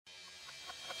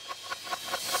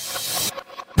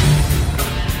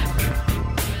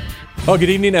Well,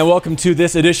 good evening and welcome to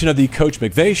this edition of the Coach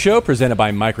McVay Show presented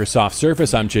by Microsoft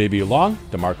Surface. I'm JB Long.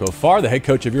 DeMarco Farr, the head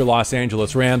coach of your Los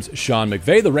Angeles Rams, Sean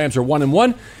McVay. The Rams are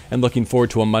 1-1 and looking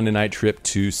forward to a Monday night trip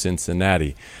to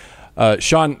Cincinnati.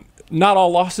 Sean, not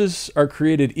all losses are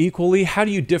created equally. How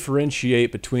do you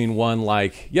differentiate between one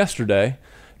like yesterday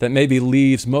that maybe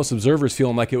leaves most observers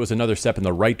feeling like it was another step in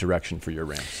the right direction for your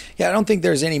Rams? Yeah, I don't think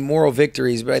there's any moral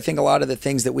victories, but I think a lot of the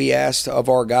things that we asked of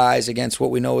our guys against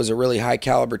what we know is a really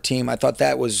high-caliber team, I thought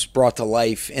that was brought to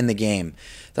life in the game.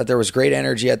 I thought there was great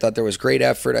energy. I thought there was great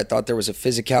effort. I thought there was a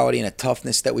physicality and a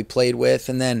toughness that we played with.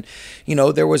 And then,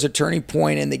 there was a turning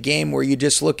point in the game where you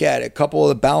just look at a couple of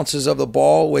the bounces of the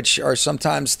ball, which are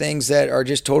sometimes things that are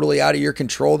just totally out of your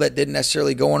control that didn't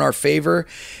necessarily go in our favor.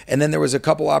 And then there was a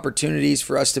couple opportunities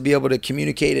for us to be able to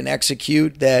communicate and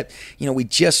execute that, we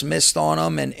just missed on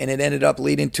them and it ended up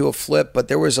leading to a flip. But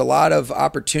there was a lot of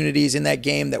opportunities in that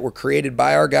game that were created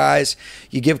by our guys.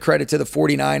 You give credit to the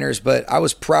 49ers, but I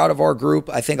was proud of our group.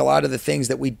 I think a lot of the things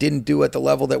that we didn't do at the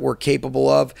level that we're capable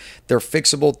of, they're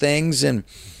fixable things, and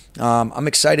I'm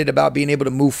excited about being able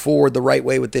to move forward the right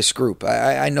way with this group.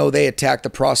 I know they attacked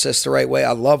the process the right way.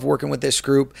 I love working with this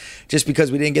group. Just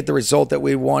because we didn't get the result that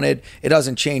we wanted, it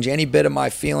doesn't change any bit of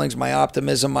my feelings, my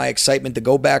optimism, my excitement to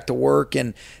go back to work,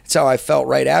 and that's how I felt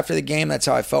right after the game. That's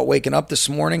how I felt waking up this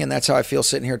morning, and that's how I feel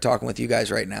sitting here talking with you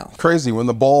guys right now. Crazy. When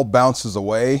the ball bounces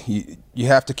away, you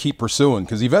have to keep pursuing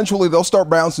because eventually they'll start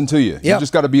bouncing to you. Yep. You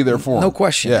just got to be there for them. No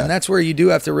question. Yeah. And that's where you do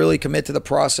have to really commit to the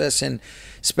process and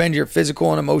spend your physical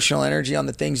and emotional energy on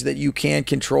the things that you can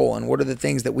control. And what are the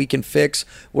things that we can fix?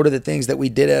 What are the things that we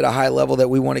did at a high level that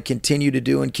we want to continue to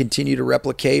do and continue to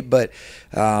replicate? But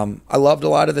I loved a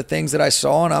lot of the things that I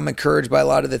saw, and I'm encouraged by a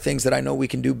lot of the things that I know we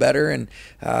can do better. And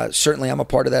certainly I'm a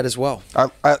part of that as well.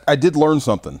 I did learn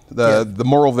something, the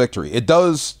moral victory. It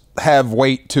does have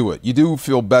weight to it. You do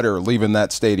feel better leaving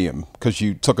that stadium because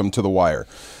you took them to the wire.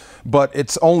 But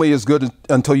it's only as good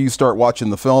until you start watching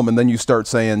the film and then you start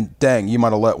saying, dang, you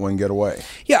might have let one get away.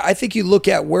 Yeah, I think you look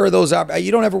at where those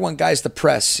you don't ever want guys to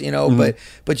press,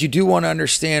 but you do want to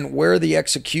understand where the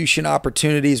execution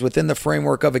opportunities within the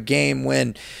framework of a game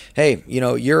when, hey,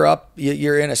 you're up,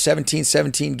 you're in a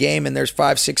 17-17 game and there's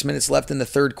 5-6 minutes left in the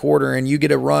third quarter and you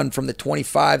get a run from the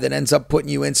 25 that ends up putting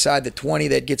you inside the 20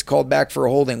 that gets called back for a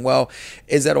holding. Well,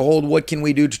 is that a hold? What can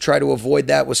we do to try to avoid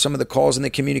that with some of the calls and the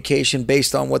communication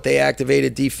based on what they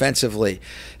activated defensively?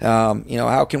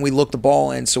 How can we look the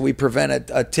ball in so we prevent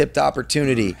a tipped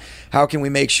opportunity? How can we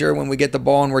make sure when we get the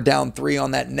ball and we're down 3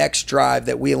 on that next drive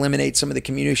that we eliminate some of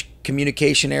the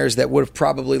communication errors that would have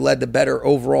probably led to better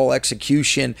overall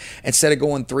execution instead of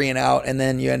going 3 and out and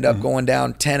then you end up going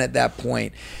down 10 at that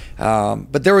point.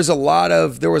 But there was a lot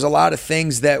of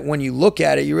things that when you look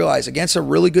at it, you realize against a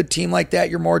really good team like that,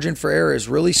 your margin for error is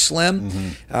really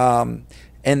slim.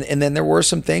 And then there were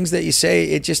some things that you say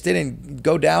it just didn't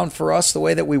go down for us the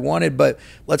way that we wanted, but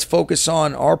let's focus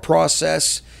on our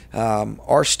process,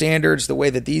 our standards, the way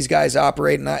that these guys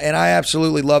operate. And I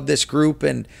absolutely love this group.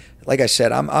 And like I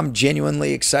said, I'm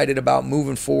genuinely excited about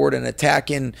moving forward and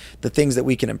attacking the things that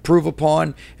we can improve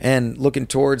upon and looking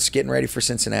towards getting ready for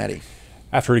Cincinnati.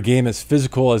 After a game as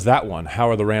physical as that one, how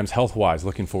are the Rams health-wise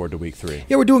looking forward to week 3?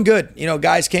 Yeah, we're doing good.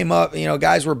 Guys came up,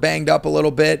 guys were banged up a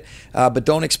little bit, but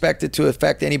don't expect it to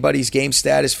affect anybody's game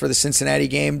status for the Cincinnati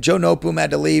game. Joe Noteboom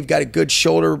had to leave, got a good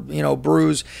shoulder,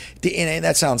 bruise. And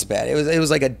that sounds bad. It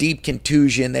was like a deep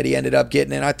contusion that he ended up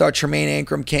getting. And I thought Tremaine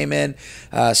Ankrum came in,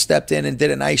 stepped in and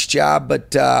did a nice job.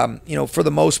 But, for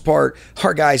the most part,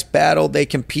 our guys battled. They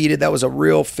competed. That was a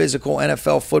real physical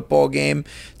NFL football game.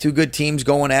 2 good teams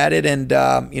going at it. And,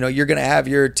 you're going to have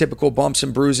your typical bumps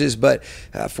and bruises, but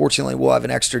fortunately we'll have an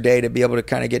extra day to be able to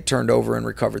kind of get turned over and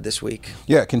recovered this week.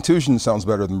 Yeah, contusion sounds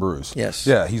better than bruise. Yes.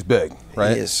 Yeah, he's big,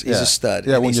 right? He is. He's a stud.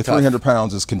 Yeah, when you're 300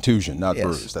 pounds, it's contusion, not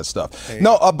bruise. That stuff.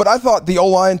 No, but I thought the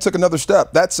O-line took another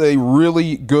step. That's a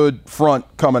really good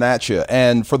front coming at you.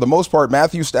 And for the most part,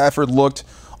 Matthew Stafford looked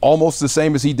almost the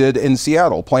same as he did in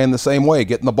Seattle, playing the same way,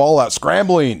 getting the ball out,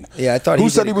 scrambling. Yeah, I thought Who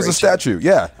said he was a statue?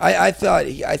 Yeah. I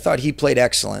thought he played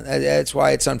excellent. That's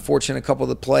why it's unfortunate a couple of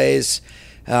the plays.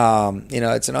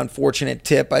 It's an unfortunate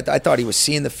tip. I thought he was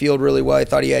seeing the field really well. I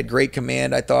thought he had great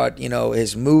command. I thought,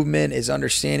 his movement, his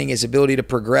understanding, his ability to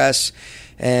progress.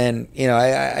 And,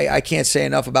 I can't say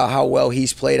enough about how well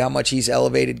he's played, how much he's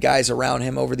elevated guys around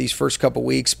him over these first couple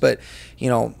weeks. But,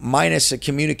 minus a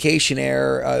communication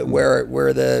error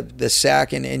where the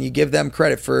sack, and you give them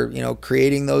credit for,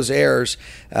 creating those errors.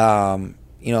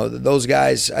 Those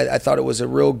guys, I thought it was a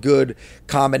real good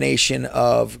combination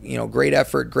of, great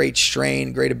effort, great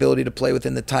strain, great ability to play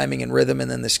within the timing and rhythm, and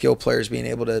then the skill players being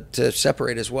able to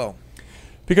separate as well.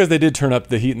 Because they did turn up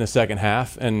the heat in the second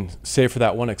half, and save for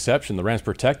that one exception, the Rams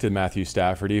protected Matthew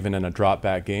Stafford even in a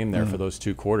drop-back game there for those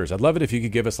 2 quarters. I'd love it if you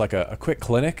could give us like a quick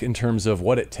clinic in terms of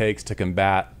what it takes to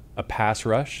combat a pass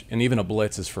rush and even a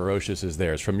blitz as ferocious as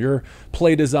theirs. From your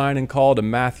play design and call to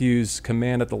Matthew's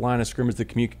command at the line of scrimmage, the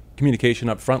communication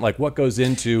up front, like what goes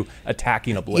into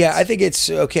attacking a blitz? Yeah, I think it's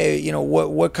okay.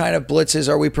 What kind of blitzes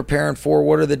are we preparing for?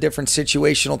 What are the different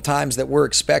situational times that we're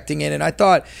expecting it? And I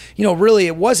thought, really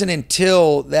it wasn't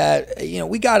until that,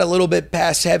 we got a little bit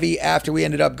pass heavy after we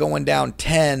ended up going down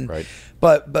 10. Right.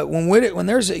 But when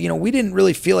there's, we didn't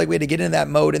really feel like we had to get into that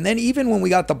mode. And then even when we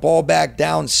got the ball back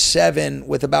down 7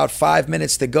 with about 5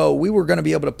 minutes to go, we were going to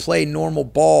be able to play normal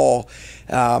ball.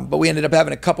 But we ended up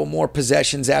having a couple more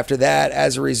possessions after that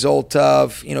as a result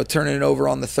of, turning it over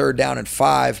on the 3rd down and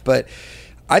 5. But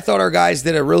I thought our guys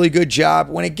did a really good job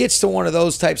when it gets to one of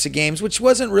those types of games, which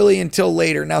wasn't really until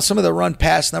later. Now, some of the run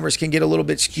pass numbers can get a little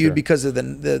bit skewed because of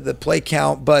the play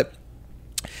count, but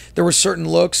there were certain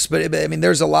looks, but I mean,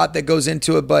 there's a lot that goes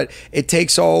into it, but it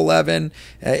takes all 11.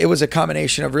 It was a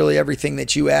combination of really everything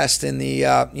that you asked in the,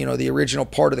 the original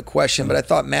part of the question. But I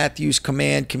thought Matthew's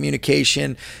command,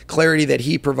 communication, clarity that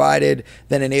he provided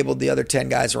then enabled the other 10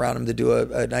 guys around him to do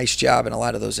a nice job in a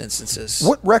lot of those instances.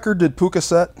 What record did Puka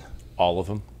set? All of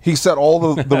them. He set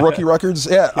all the rookie records?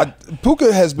 Yeah.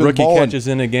 Puka has been rookie balling. Catches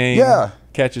in a game. Yeah.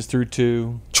 Catches through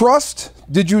 2. Trust?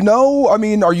 Did you know? I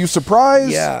mean, are you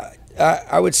surprised? Yeah.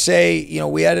 I would say,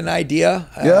 we had an idea.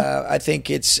 Yeah. I think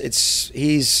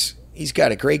he's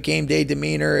got a great game day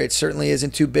demeanor. It certainly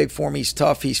isn't too big for him. He's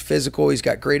tough. He's physical. He's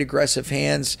got great aggressive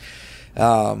hands.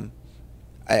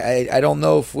 I don't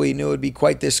know if we knew it would be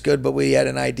quite this good, but we had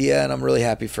an idea, and I'm really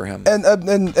happy for him.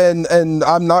 And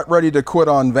I'm not ready to quit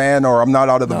on Van, or I'm not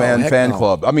out of the Van fan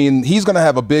club. I mean, he's going to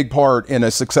have a big part in a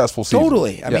successful season.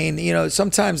 Totally. I mean,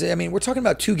 sometimes, we're talking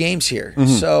about 2 games here.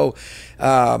 So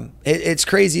it's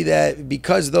crazy that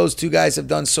because those 2 guys have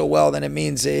done so well, then it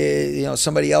means,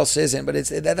 somebody else isn't. But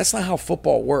that's not how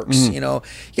football works. You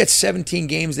got 17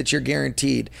 games that you're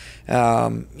guaranteed.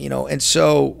 And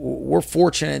so we're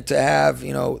fortunate to have,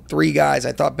 3 guys.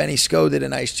 I thought Benny Sco did a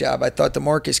nice job. I thought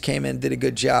DeMarcus came in, did a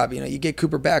good job. You get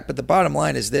Cooper back, but the bottom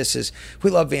line is we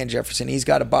love Van Jefferson. He's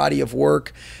got a body of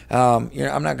work. I'm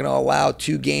not going to allow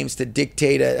 2 games to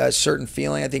dictate a certain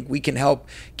feeling. I think we can help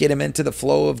get him into the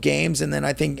flow of games, and then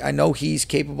I know he's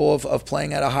capable of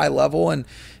playing at a high level, and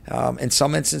in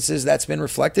some instances that's been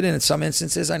reflected, and in some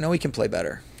instances I know he can play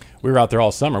better. We were out there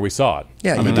all summer. We saw it.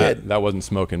 Yeah, you did. That wasn't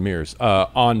smoke and mirrors.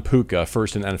 On Puka,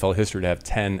 first in NFL history to have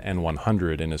 10 and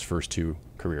 100 in his first 2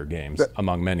 career games,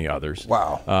 among many others.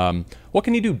 Wow. What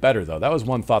can he do better, though? That was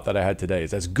one thought that I had today.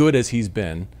 Is as good as he's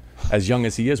been, as young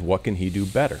as he is, what can he do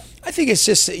better? I think it's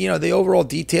just, the overall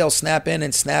detail, snap in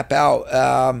and snap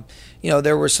out.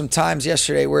 There were some times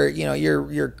yesterday where,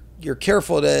 you're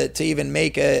careful to even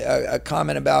make a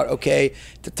comment about, okay,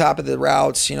 the top of the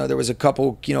routes, there was a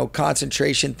couple,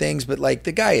 concentration things, but like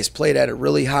the guy has played at a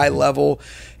really high level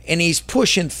and he's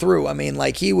pushing through. I mean,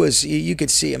 like you could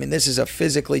see, this is a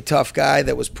physically tough guy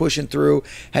that was pushing through,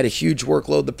 had a huge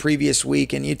workload the previous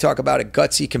week. And you talk about a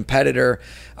gutsy competitor.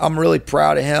 I'm really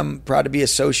proud of him, proud to be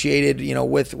associated,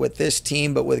 with this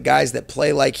team, but with guys that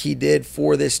play like he did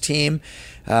for this team.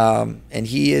 And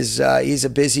he's a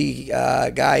busy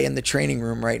guy in the training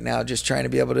room right now, just trying to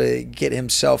be able to get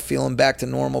himself feeling back to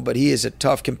normal. But he is a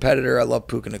tough competitor. I love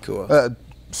Puka Nacua.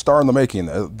 Star in the making,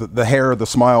 the hair, the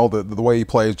smile, the way he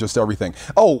plays, just everything.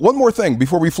 Oh, one more thing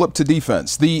before we flip to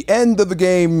defense. The end of the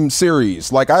game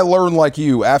series. Like, I learned, like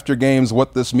you, after games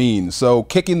what this means. So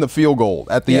kicking the field goal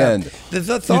at the end.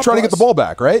 You're trying to get the ball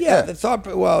back, right? Yeah. And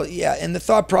the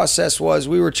thought process was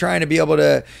we were trying to be able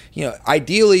to,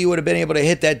 ideally you would have been able to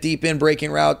hit that deep in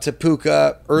breaking route to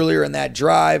Puka earlier in that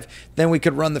drive. Then we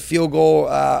could run the field goal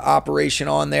operation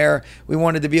on there. We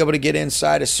wanted to be able to get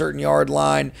inside a certain yard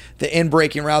line. The in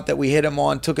breaking route that we hit him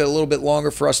on took a little bit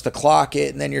longer for us to clock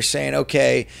it, and then you're saying,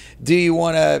 okay, do you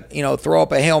want to throw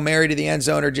up a Hail Mary to the end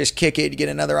zone or just kick it to get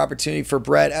another opportunity for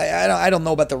Brett? I don't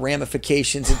know about the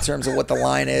ramifications in terms of what the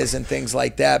line is and things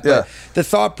like that, but the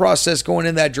thought process going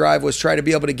in that drive was try to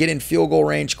be able to get in field goal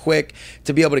range quick,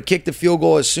 to be able to kick the field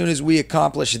goal as soon as we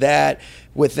accomplish that,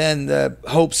 within the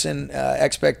hopes and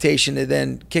expectation to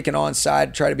then kick an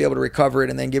onside, try to be able to recover it,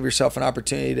 and then give yourself an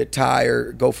opportunity to tie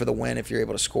or go for the win if you're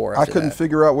able to score. I couldn't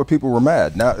figure out where people were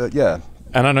mad. Now,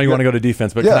 And I know you want to go to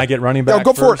defense, but can I get running back? Yeah,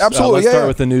 go for first? it. Absolutely. Let's start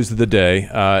with the news of the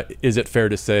day. Is it fair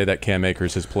to say that Cam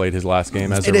Akers has played his last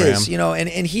game as a Ram? It is,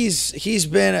 and he's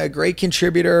been a great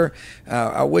contributor.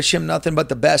 I wish him nothing but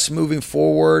the best moving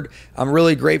forward. I'm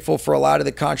really grateful for a lot of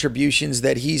the contributions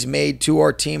that he's made to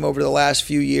our team over the last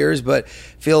few years, but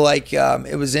feel like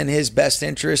it was in his best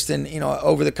interest, and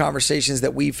over the conversations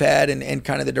that we've had and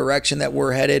kind of the direction that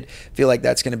we're headed, feel like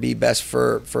that's going to be best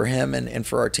for him and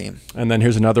for our team. And then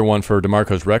here's another one for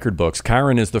DeMarco's record books.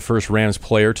 Kyren is the first Rams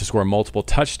player to score multiple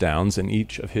touchdowns in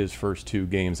each of his first 2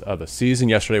 games of a season.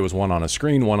 Yesterday was one on a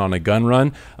screen, one on a gun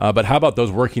run. But how about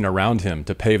those working around him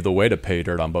to pave the way to pay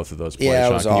dirt on both of those plays? Yeah,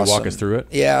 Sean, it was can awesome. you walk us through it?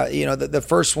 Yeah, the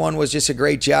first one was just a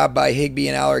great job by Higbee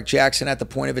and Alaric Jackson at the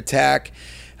point of attack.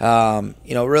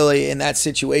 Really in that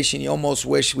situation, you almost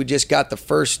wish we just got the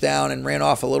first down and ran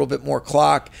off a little bit more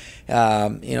clock,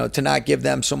 to not give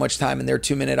them so much time in their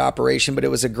 2-minute operation. But it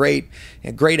was a great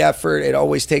effort. It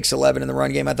always takes 11 in the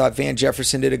run game. I thought Van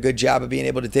Jefferson did a good job of being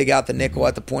able to dig out the nickel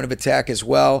at the point of attack as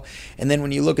well. And then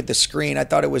when you look at the screen, I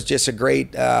thought it was just a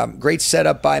great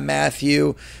setup by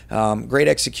Matthew, great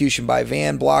execution by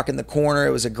Van blocking the corner.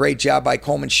 It was a great job by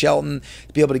Coleman Shelton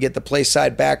to be able to get the play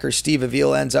side backer. Steve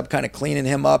Avila ends up kind of cleaning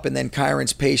him up, and then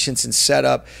Kyren's patience and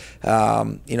setup,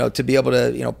 to be able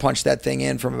to punch that thing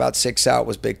in from about 6 out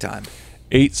was big time.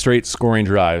 8 straight scoring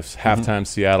drives, halftime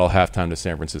Seattle, halftime to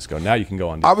San Francisco. Now you can go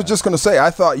on defense. I was just going to say, I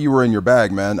thought you were in your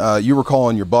bag, man. You were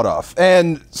calling your butt off.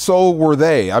 And so were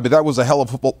they. I mean, that was a hell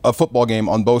of a football game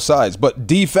on both sides. But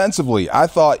defensively, I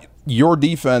thought your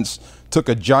defense took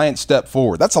a giant step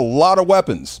forward. That's a lot of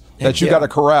weapons that you got to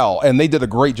corral, and they did a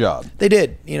great job. They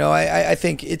did. I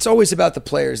think it's always about the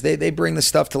players. They bring the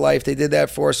stuff to life. They did that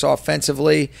for us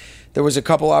offensively. There was a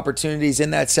couple opportunities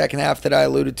in that second half that I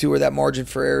alluded to where that margin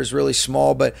for error is really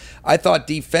small, but I thought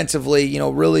defensively,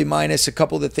 really minus a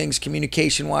couple of the things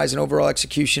communication-wise and overall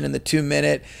execution in the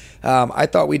 2-minute, I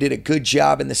thought we did a good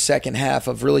job in the second half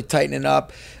of really tightening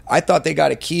up. I thought they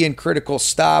got a key and critical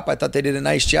stop. I thought they did a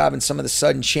nice job in some of the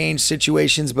sudden change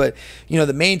situations, but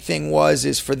the main thing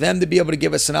is for them to be able to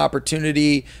give us an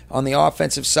opportunity on the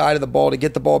offensive side of the ball to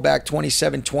get the ball back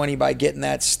 27-20 by getting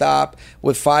that stop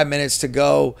with 5 minutes to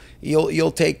go.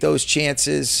 You'll take those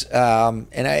chances,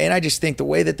 and I just think the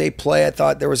way that they play, I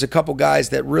thought there was a couple guys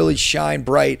that really shine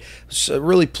bright. So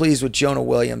really pleased with Jonah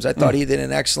Williams. I thought he did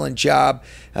an excellent job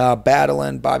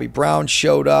battling. Bobby Brown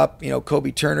showed up.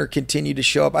 Kobe Turner continued to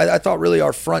show up. I thought really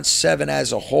our front 7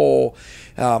 as a whole.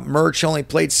 Murch only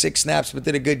played 6 snaps but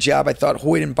did a good job. I thought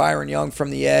Hoyt and Byron Young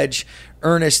from the edge,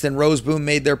 Ernest and Roseboom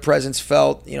made their presence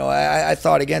felt. I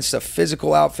thought against a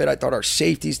physical outfit, I thought our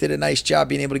safeties did a nice job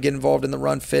being able to get involved in the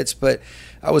run fits, but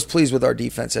I was pleased with our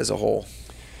defense as a whole.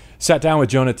 Sat down with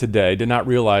Jonah today. Did not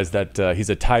realize that he's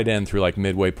a tight end through like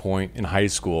midway point in high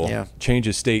school. Yeah.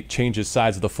 Changes state, changes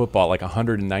size of the football, like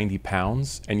 190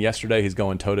 pounds. And yesterday he's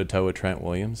going toe-to-toe with Trent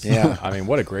Williams. Yeah. I mean,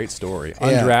 what a great story.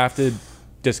 Yeah. Undrafted,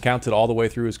 discounted all the way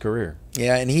through his career.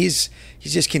 Yeah, and he's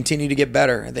just continued to get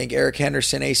better. I think Eric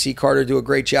Henderson, A.C. Carter do a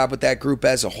great job with that group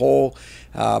as a whole.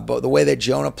 But the way that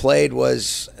Jonah played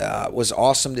was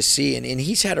awesome to see. And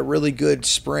he's had a really good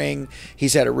spring.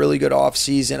 He's had a really good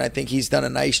offseason. I think he's done a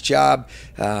nice job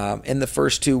in the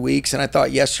first 2 weeks. And I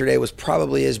thought yesterday was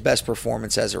probably his best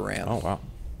performance as a Ram. Oh, wow.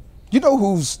 You know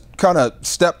who's kind of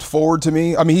stepped forward to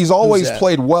me? I mean, he's always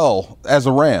played well as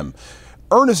a Ram.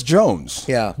 Ernest Jones.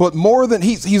 Yeah. But more than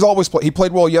he's always played. He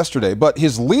played well yesterday, but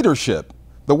his leadership,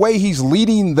 the way he's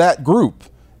leading that group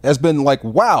has been like,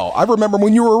 wow, I remember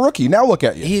when you were a rookie. Now look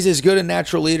at you. He's as good a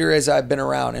natural leader as I've been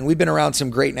around, and we've been around some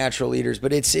great natural leaders,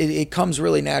 but it comes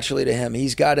really naturally to him.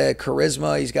 He's got a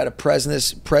charisma, he's got a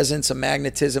presence, a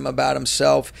magnetism about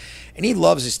himself, and he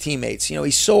loves his teammates.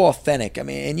 He's so authentic. I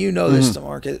mean, and this,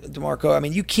 DeMarco. I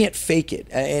mean, you can't fake it,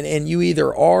 and you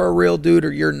either are a real dude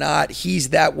or you're not. He's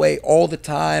that way all the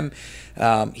time.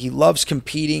 He loves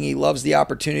competing. He loves the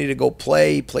opportunity to go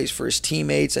play. He plays for his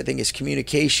teammates. I think his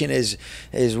communication is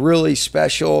really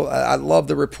special. I love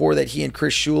the rapport that he and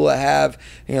Chris Shula have.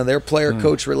 Their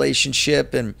player-coach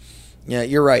relationship. And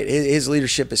you're right. His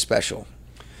leadership is special.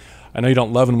 I know you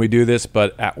don't love when we do this,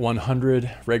 but at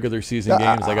 100 regular season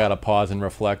games, I got to pause and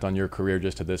reflect on your career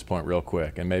just to this point real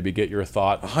quick and maybe get your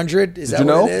thought. 100? Is Did that you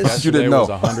know? what it is? You didn't know. Was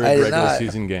 100 regular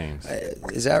season games.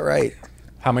 Is that right?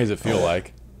 How many does it feel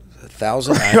like?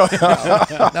 1,000?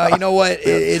 No, you know what?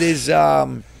 It is.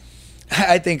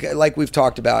 I think, like we've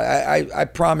talked about, I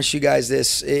promise you guys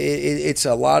this. It's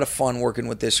a lot of fun working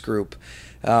with this group.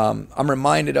 I'm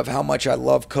reminded of how much I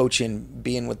love coaching,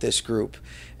 being with this group.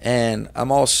 And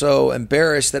I'm also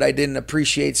embarrassed that I didn't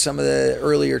appreciate some of the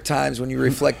earlier times when you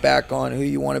reflect back on who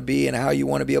you want to be and how you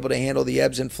want to be able to handle the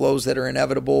ebbs and flows that are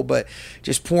inevitable. But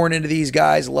just pouring into these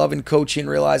guys, loving coaching,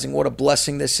 realizing what a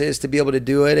blessing this is to be able to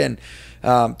do it,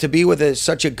 and to be with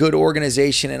such a good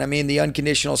organization. And I mean, the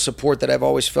unconditional support that I've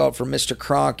always felt from Mr.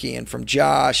 Kroenke and from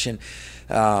Josh, and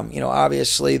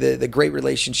obviously the great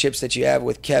relationships that you have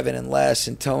with Kevin and Les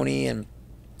and Tony and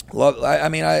love. I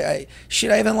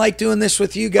even like doing this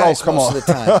with you guys most of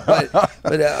the time.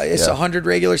 But it's 100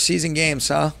 regular season games,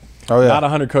 huh? Oh yeah, not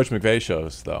 100 Coach McVay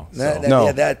shows though.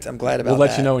 No. That I'm glad about. We'll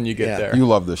let you know when you get there. You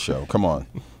love this show. Come on.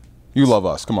 You love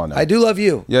us. Come on now. I do love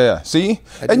you. Yeah. See?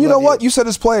 And you know what? You said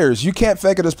as players, you can't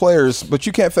fake it as players, but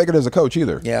you can't fake it as a coach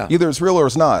either. Yeah. Either it's real or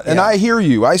it's not. And I hear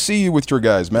you. I see you with your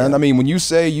guys, man. Yeah. I mean, when you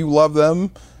say you love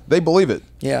them, they believe it.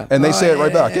 Yeah. And they say it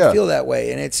right back. I feel that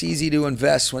way. And it's easy to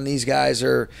invest when these guys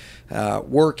are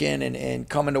working and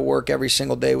coming to work every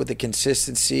single day with the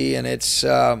consistency. And it's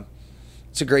a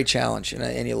great challenge,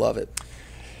 and you love it.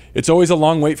 It's always a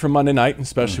long wait for Monday night,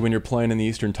 especially when you're playing in the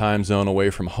Eastern time zone away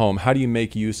from home. How do you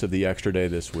make use of the extra day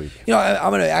this week? I'm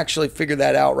going to actually figure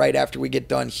that out right after we get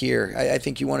done here. I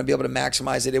think you want to be able to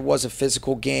maximize it. It was a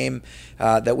physical game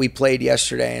that we played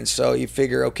yesterday, and so you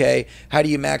figure, okay, how do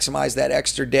you maximize that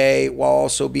extra day while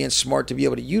also being smart to be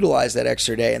able to utilize that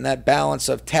extra day? And that balance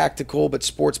of tactical but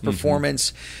sports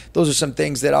performance, those are some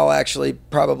things that I'll actually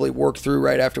probably work through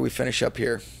right after we finish up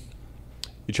here.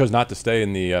 You chose not to stay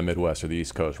in the Midwest or the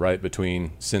East Coast, right? Between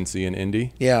Cincy and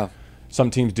Indy? Yeah. Some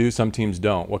teams do, some teams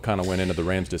don't. What kind of went into the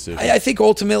Rams' decision? I think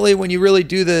ultimately when you really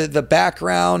do the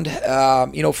background,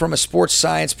 from a sports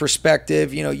science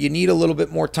perspective, you need a little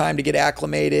bit more time to get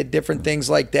acclimated, different things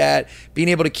like that. Being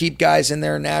able to keep guys in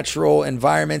their natural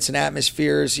environments and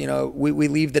atmospheres. We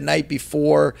leave the night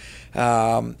before,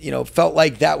 felt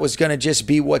like that was going to just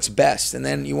be what's best. And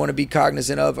then you want to be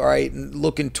cognizant of, all right,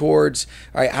 looking towards,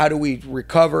 all right, how do we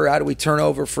recover? How do we turn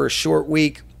over for a short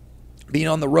week? Being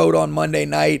on the road on Monday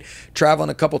night, traveling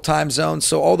a couple time zones.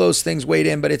 So all those things weighed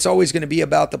in, but it's always going to be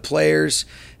about the players.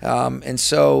 And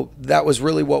so that was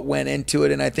really what went into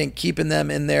it. And I think keeping them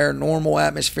in their normal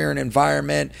atmosphere and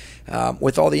environment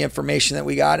with all the information that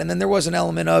we got. And then there was an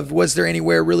element of, was there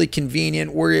anywhere really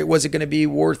convenient? Was it going to be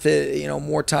worth it,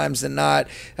 more times than not?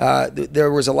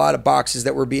 There was a lot of boxes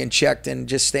that were being checked, and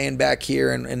just staying back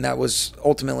here. And that was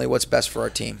ultimately what's best for our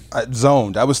team.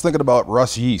 Zoned. I was thinking about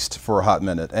Russ Yeast for a hot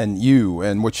minute, and you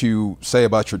and what you say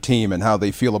about your team and how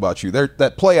they feel about you.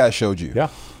 That play I showed you. Yeah.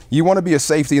 You want to be a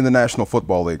safety in the National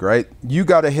Football League, right? You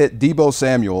got to hit Deebo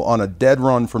Samuel on a dead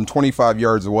run from 25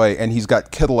 yards away, and he's got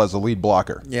Kittle as a lead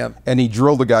blocker. Yep. And he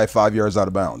drilled the guy 5 yards out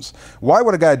of bounds. Why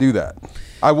would a guy do that?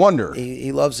 I wonder.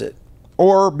 He loves it.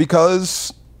 Or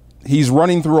because he's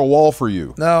running through a wall for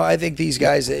you. No, I think these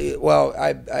guys,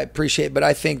 I appreciate it, but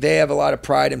I think they have a lot of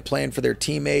pride in playing for their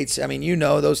teammates. I mean,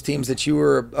 those teams that you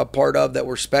were a part of that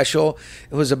were special,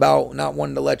 it was about not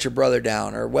wanting to let your brother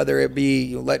down, or whether it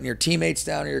be letting your teammates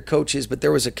down or your coaches, but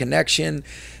there was a connection.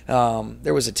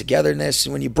 There was a togetherness.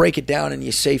 When you break it down and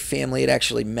you say family, it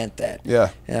actually meant that.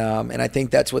 Yeah. And I think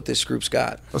that's what this group's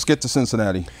got. Let's get to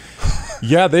Cincinnati.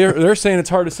 Yeah, they're saying it's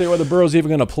hard to say whether Burrow's even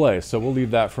going to play, so we'll leave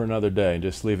that for another day and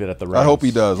just leave it at the Rams. I hope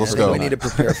he does. Let's go. We need to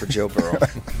prepare for Joe Burrow.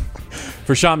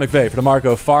 For Sean McVay, for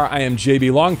DeMarco Farr, I am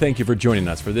JB Long. Thank you for joining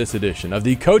us for this edition of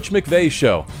the Coach McVay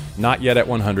Show. Not yet at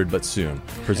 100, but soon.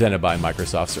 Presented by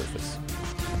Microsoft Surface.